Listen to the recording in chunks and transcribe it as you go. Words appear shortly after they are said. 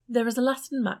There is a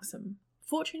Latin maxim,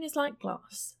 fortune is like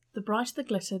glass, the brighter the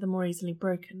glitter, the more easily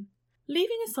broken.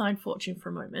 Leaving aside fortune for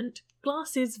a moment,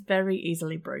 glass is very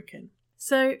easily broken.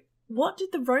 So, what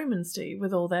did the Romans do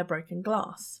with all their broken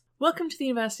glass? Welcome to the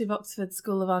University of Oxford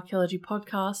School of Archaeology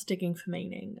podcast, Digging for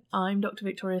Meaning. I'm Dr.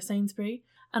 Victoria Sainsbury,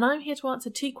 and I'm here to answer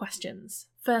two questions.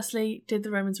 Firstly, did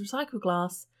the Romans recycle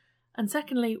glass? And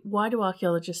secondly, why do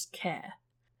archaeologists care?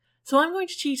 So I'm going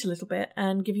to cheat a little bit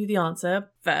and give you the answer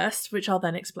first, which I'll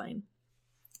then explain.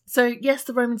 So yes,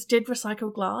 the Romans did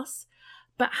recycle glass,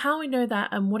 but how we know that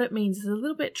and what it means is a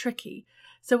little bit tricky.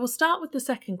 So we'll start with the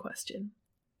second question.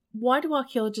 Why do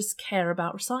archaeologists care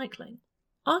about recycling?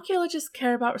 Archaeologists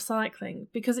care about recycling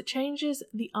because it changes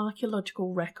the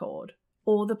archaeological record,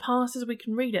 or the past as we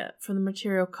can read it from the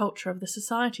material culture of the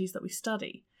societies that we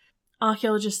study.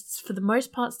 Archaeologists, for the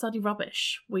most part, study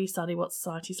rubbish. We study what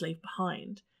societies leave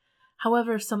behind.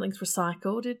 However, if something's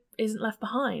recycled, it isn't left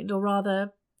behind, or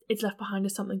rather, it's left behind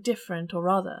as something different or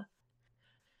other.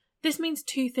 This means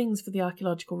two things for the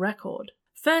archaeological record.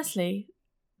 Firstly,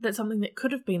 that something that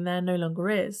could have been there no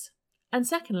longer is, and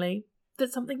secondly,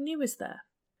 that something new is there.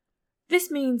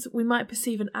 This means we might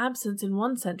perceive an absence in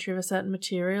one century of a certain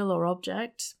material or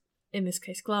object, in this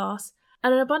case glass,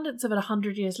 and an abundance of it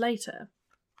 100 years later,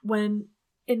 when,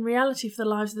 in reality, for the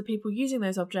lives of the people using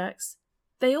those objects,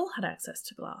 they all had access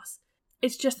to glass.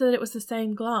 It's just that it was the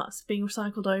same glass being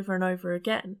recycled over and over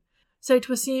again. So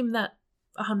to assume that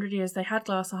 100 years they had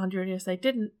glass, 100 years they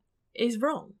didn't, is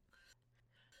wrong.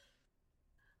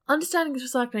 Understanding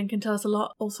this recycling can tell us a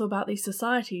lot also about these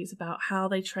societies, about how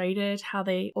they traded, how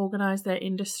they organised their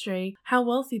industry, how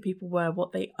wealthy people were,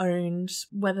 what they owned,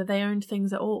 whether they owned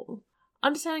things at all.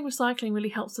 Understanding recycling really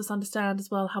helps us understand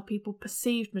as well how people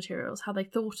perceived materials, how they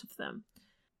thought of them.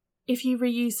 If you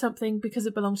reuse something because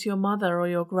it belongs to your mother or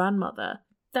your grandmother,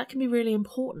 that can be really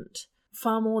important,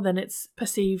 far more than its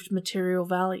perceived material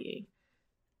value.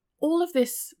 All of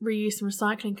this reuse and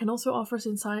recycling can also offer us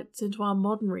insights into our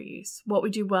modern reuse, what we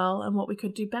do well and what we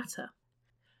could do better.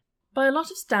 By a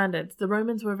lot of standards, the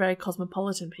Romans were a very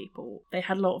cosmopolitan people. They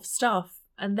had a lot of stuff,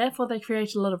 and therefore they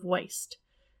created a lot of waste.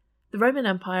 The Roman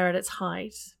Empire at its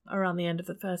height, around the end of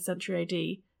the 1st century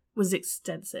AD, was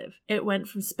extensive. It went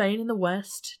from Spain in the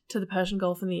west to the Persian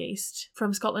Gulf in the east,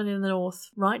 from Scotland in the north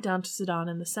right down to Sudan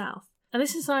in the south. And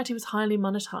this society was highly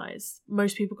monetized.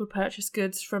 Most people could purchase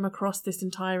goods from across this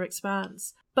entire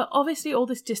expanse. But obviously all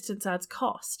this distance adds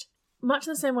cost. Much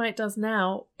in the same way it does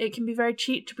now, it can be very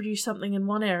cheap to produce something in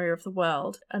one area of the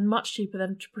world, and much cheaper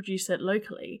than to produce it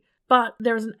locally. But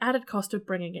there is an added cost of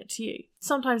bringing it to you.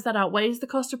 Sometimes that outweighs the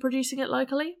cost of producing it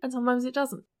locally, and sometimes it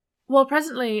doesn't. While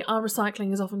presently our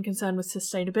recycling is often concerned with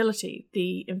sustainability,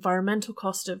 the environmental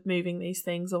cost of moving these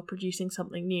things or producing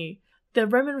something new, the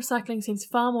Roman recycling seems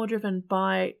far more driven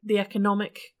by the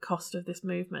economic cost of this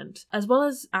movement, as well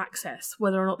as access,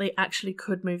 whether or not they actually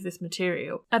could move this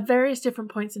material. At various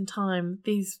different points in time,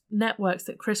 these networks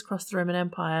that crisscrossed the Roman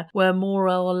Empire were more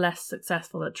or less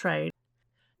successful at trade.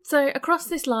 So, across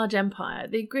this large empire,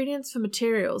 the ingredients for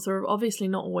materials are obviously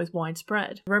not always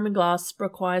widespread. Roman glass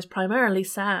requires primarily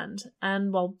sand,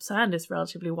 and while sand is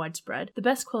relatively widespread, the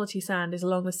best quality sand is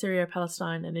along the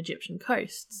Syro-Palestine and Egyptian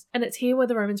coasts. And it's here where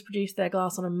the Romans produced their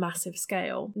glass on a massive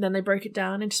scale. Then they broke it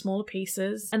down into smaller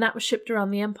pieces, and that was shipped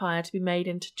around the empire to be made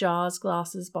into jars,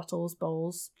 glasses, bottles,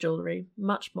 bowls, jewellery,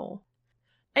 much more.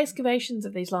 Excavations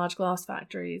of these large glass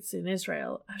factories in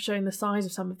Israel have shown the size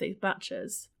of some of these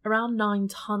batches, around 9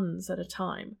 tons at a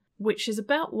time, which is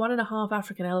about 1.5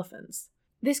 African elephants.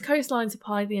 This coastline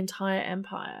supplied the entire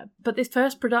empire, but this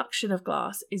first production of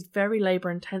glass is very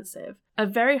labour intensive. A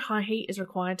very high heat is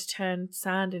required to turn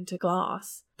sand into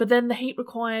glass, but then the heat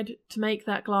required to make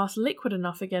that glass liquid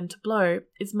enough again to blow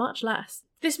is much less.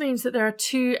 This means that there are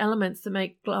two elements that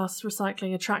make glass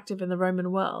recycling attractive in the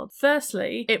Roman world.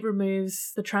 Firstly, it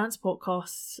removes the transport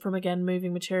costs from again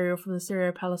moving material from the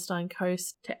Syro-Palestine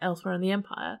coast to elsewhere in the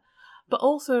empire, but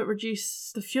also it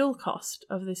reduces the fuel cost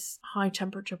of this high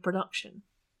temperature production.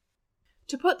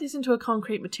 To put this into a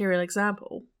concrete material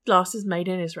example, glass is made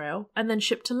in Israel and then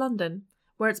shipped to London,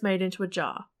 where it's made into a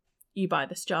jar. You buy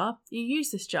this jar, you use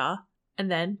this jar,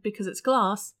 and then, because it's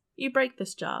glass, you break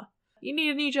this jar. You need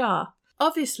a new jar.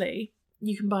 Obviously,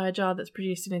 you can buy a jar that's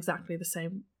produced in exactly the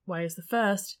same way as the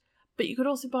first, but you could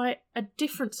also buy a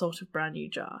different sort of brand new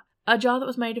jar, a jar that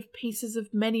was made of pieces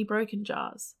of many broken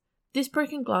jars. This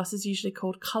broken glass is usually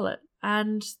called cullet,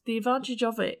 and the advantage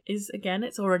of it is, again,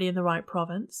 it's already in the right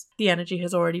province. The energy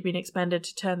has already been expended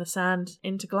to turn the sand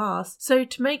into glass, so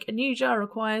to make a new jar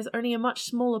requires only a much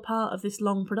smaller part of this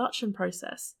long production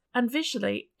process. and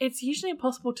visually, it's usually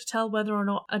impossible to tell whether or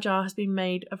not a jar has been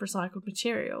made of recycled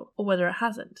material, or whether it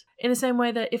hasn't. In the same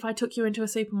way that if I took you into a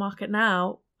supermarket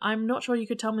now, I'm not sure you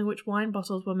could tell me which wine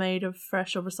bottles were made of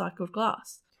fresh or recycled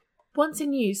glass. Once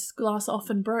in use, glass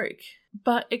often broke,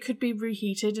 but it could be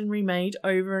reheated and remade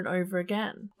over and over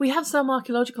again. We have some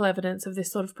archaeological evidence of this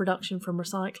sort of production from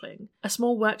recycling. A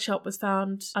small workshop was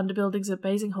found under buildings at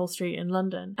Basinghall Street in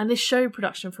London, and this showed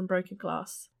production from broken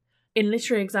glass. In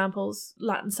literary examples,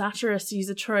 Latin satirists use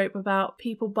a trope about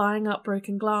people buying up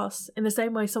broken glass in the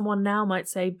same way someone now might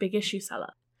say big issue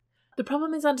seller. The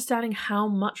problem is understanding how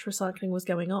much recycling was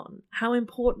going on. How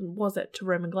important was it to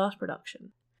Roman glass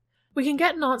production? We can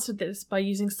get an answer to this by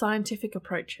using scientific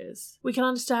approaches. We can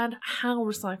understand how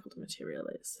recycled material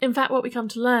is. In fact, what we come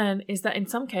to learn is that in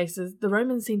some cases, the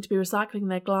Romans seem to be recycling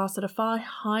their glass at a far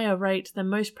higher rate than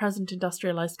most present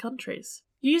industrialised countries.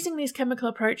 Using these chemical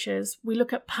approaches, we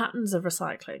look at patterns of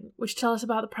recycling, which tell us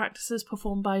about the practices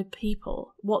performed by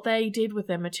people, what they did with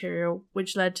their material,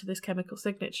 which led to this chemical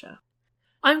signature.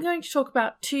 I'm going to talk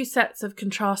about two sets of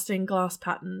contrasting glass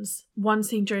patterns, one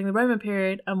seen during the Roman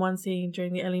period and one seen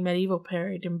during the early medieval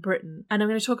period in Britain, and I'm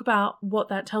going to talk about what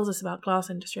that tells us about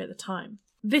glass industry at the time.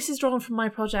 This is drawn from my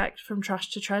project From Trash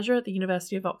to Treasure at the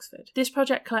University of Oxford. This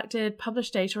project collected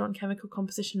published data on chemical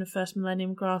composition of first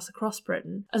millennium glass across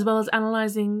Britain, as well as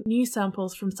analysing new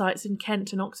samples from sites in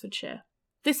Kent and Oxfordshire.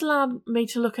 This allowed me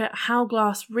to look at how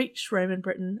glass reached Roman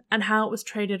Britain and how it was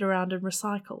traded around and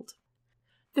recycled.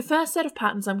 The first set of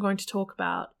patterns I'm going to talk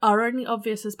about are only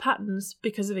obvious as patterns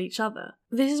because of each other.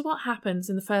 This is what happens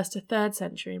in the 1st to 3rd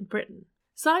century in Britain.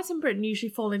 Sites in Britain usually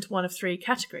fall into one of three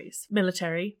categories: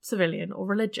 military, civilian, or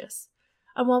religious.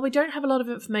 And while we don't have a lot of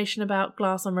information about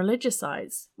glass on religious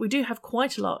sites, we do have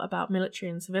quite a lot about military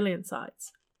and civilian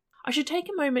sites. I should take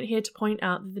a moment here to point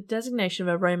out that the designation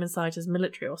of a Roman site as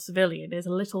military or civilian is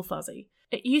a little fuzzy.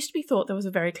 It used to be thought there was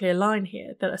a very clear line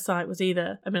here, that a site was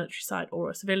either a military site or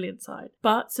a civilian site.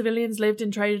 But civilians lived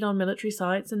and traded on military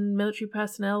sites, and military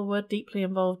personnel were deeply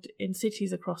involved in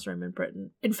cities across Roman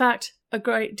Britain. In fact, a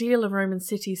great deal of Roman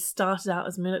cities started out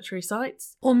as military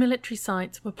sites, or military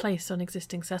sites were placed on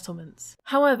existing settlements.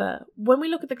 However, when we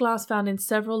look at the glass found in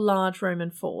several large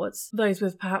Roman forts, those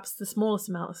with perhaps the smallest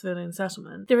amount of civilian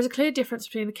settlement, there is a clear difference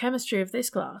between the chemistry of this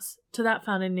glass to that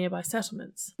found in nearby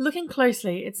settlements. Looking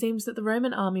closely, it seems that the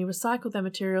Roman army recycled their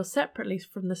material separately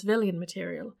from the civilian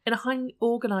material, in a highly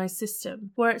organised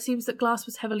system, where it seems that glass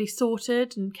was heavily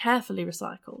sorted and carefully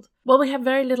recycled. While we have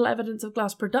very little evidence of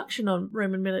glass production on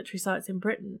Roman military sites in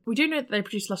Britain, we do know that they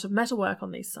produced a lot of metalwork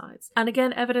on these sites, and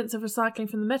again evidence of recycling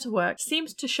from the metalwork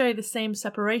seems to show the same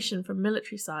separation from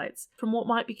military sites from what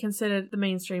might be considered the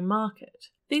mainstream market.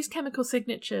 These chemical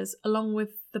signatures, along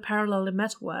with the parallel in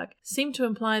metalwork, seem to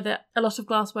imply that a lot of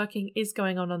glassworking is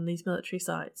going on these military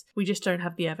sites. We just don't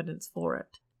have the evidence for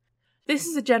it. This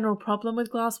is a general problem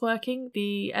with glassworking.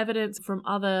 The evidence from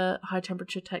other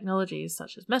high-temperature technologies,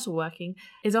 such as metalworking,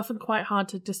 is often quite hard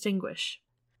to distinguish.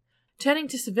 Turning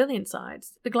to civilian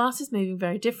sites, the glass is moving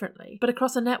very differently, but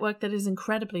across a network that is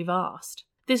incredibly vast.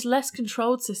 This less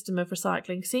controlled system of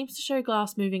recycling seems to show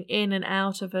glass moving in and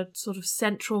out of a sort of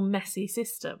central, messy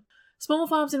system. Small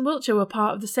farms in Wiltshire were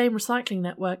part of the same recycling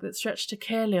network that stretched to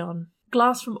Caerleon.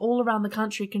 Glass from all around the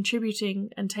country contributing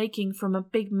and taking from a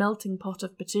big melting pot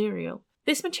of material.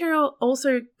 This material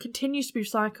also continues to be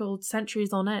recycled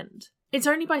centuries on end. It's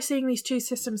only by seeing these two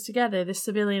systems together, this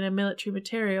civilian and military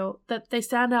material, that they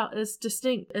stand out as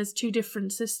distinct as two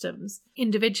different systems.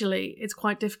 Individually, it's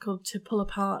quite difficult to pull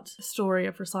apart the story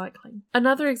of recycling.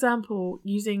 Another example,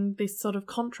 using this sort of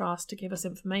contrast to give us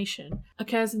information,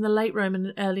 occurs in the late Roman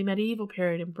and early medieval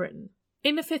period in Britain.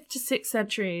 In the 5th to 6th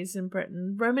centuries in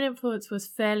Britain, Roman influence was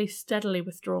fairly steadily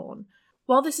withdrawn.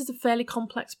 While this is a fairly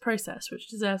complex process, which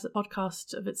deserves a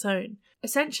podcast of its own,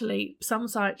 essentially, some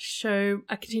sites show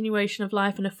a continuation of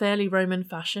life in a fairly Roman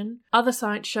fashion, other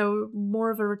sites show more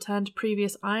of a return to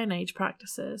previous Iron Age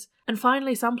practices, and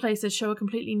finally some places show a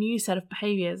completely new set of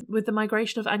behaviours with the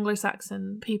migration of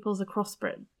Anglo-Saxon peoples across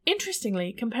Britain.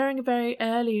 Interestingly, comparing a very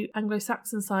early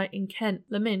Anglo-Saxon site in Kent,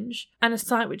 Laminge, and a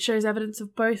site which shows evidence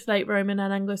of both late Roman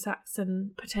and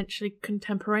Anglo-Saxon potentially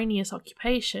contemporaneous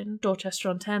occupation,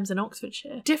 Dorchester-on-Thames and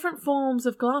Oxfordshire, different forms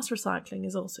of glass recycling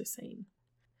is also seen.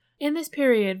 In this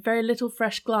period, very little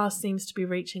fresh glass seems to be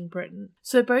reaching Britain,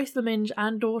 so both Laminge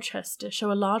and Dorchester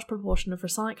show a large proportion of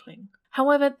recycling.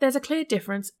 However, there's a clear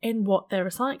difference in what they're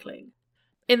recycling.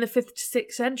 In the 5th to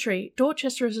 6th century,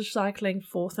 Dorchester is recycling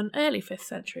 4th and early 5th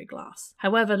century glass.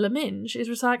 However, Laminge is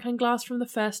recycling glass from the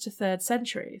 1st to 3rd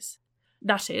centuries.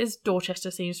 That is,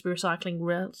 Dorchester seems to be recycling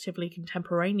relatively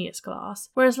contemporaneous glass,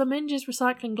 whereas Lyminge is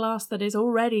recycling glass that is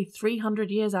already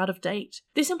 300 years out of date.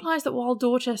 This implies that while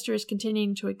Dorchester is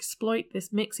continuing to exploit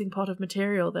this mixing pot of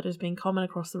material that has been common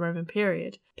across the Roman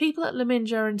period, people at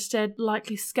Lyminge are instead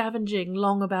likely scavenging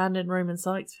long-abandoned Roman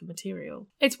sites for material.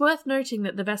 It's worth noting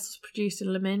that the vessels produced in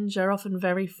Lyminge are often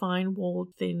very fine-walled,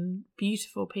 thin,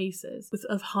 beautiful pieces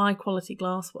of high-quality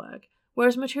glasswork,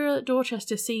 whereas material at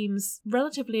Dorchester seems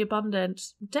relatively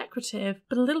abundant, decorative,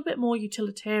 but a little bit more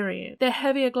utilitarian. They're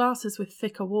heavier glasses with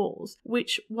thicker walls,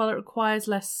 which, while it requires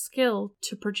less skill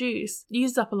to produce,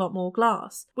 uses up a lot more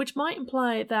glass, which might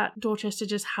imply that Dorchester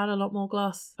just had a lot more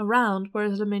glass around,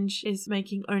 whereas Lyminge is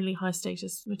making only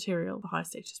high-status material for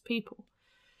high-status people.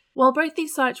 While both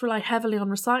these sites rely heavily on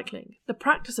recycling, the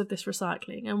practice of this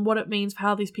recycling and what it means for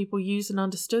how these people used and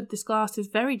understood this glass is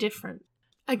very different.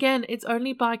 Again, it's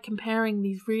only by comparing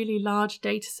these really large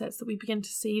datasets that we begin to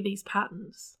see these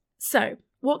patterns. So,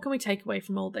 what can we take away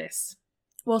from all this?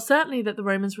 Well, certainly that the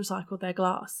Romans recycled their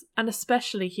glass, and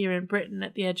especially here in Britain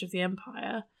at the edge of the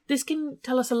empire. This can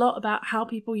tell us a lot about how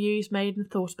people used, made and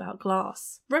thought about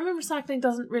glass. Roman recycling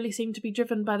doesn't really seem to be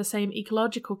driven by the same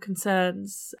ecological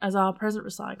concerns as our present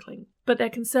recycling, but they're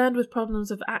concerned with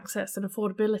problems of access and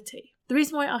affordability. The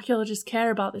reason why archaeologists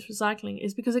care about this recycling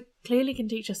is because it clearly can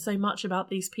teach us so much about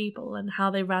these people and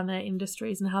how they ran their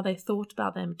industries and how they thought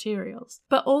about their materials,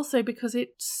 but also because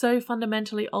it so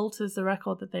fundamentally alters the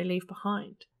record that they leave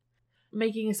behind.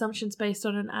 Making assumptions based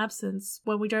on an absence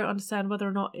when we don't understand whether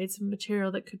or not it's a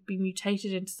material that could be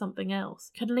mutated into something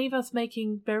else can leave us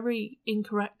making very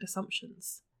incorrect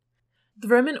assumptions. The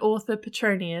Roman author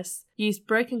Petronius used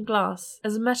broken glass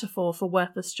as a metaphor for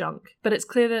worthless junk, but it's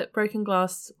clear that broken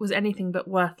glass was anything but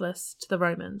worthless to the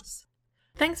Romans.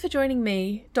 Thanks for joining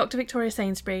me, Dr. Victoria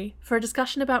Sainsbury, for a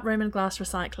discussion about Roman glass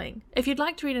recycling. If you'd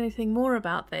like to read anything more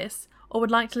about this, or would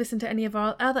like to listen to any of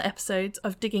our other episodes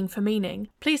of Digging for Meaning,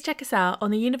 please check us out on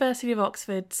the University of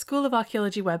Oxford School of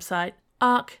Archaeology website,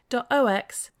 arc.ox.ac.uk.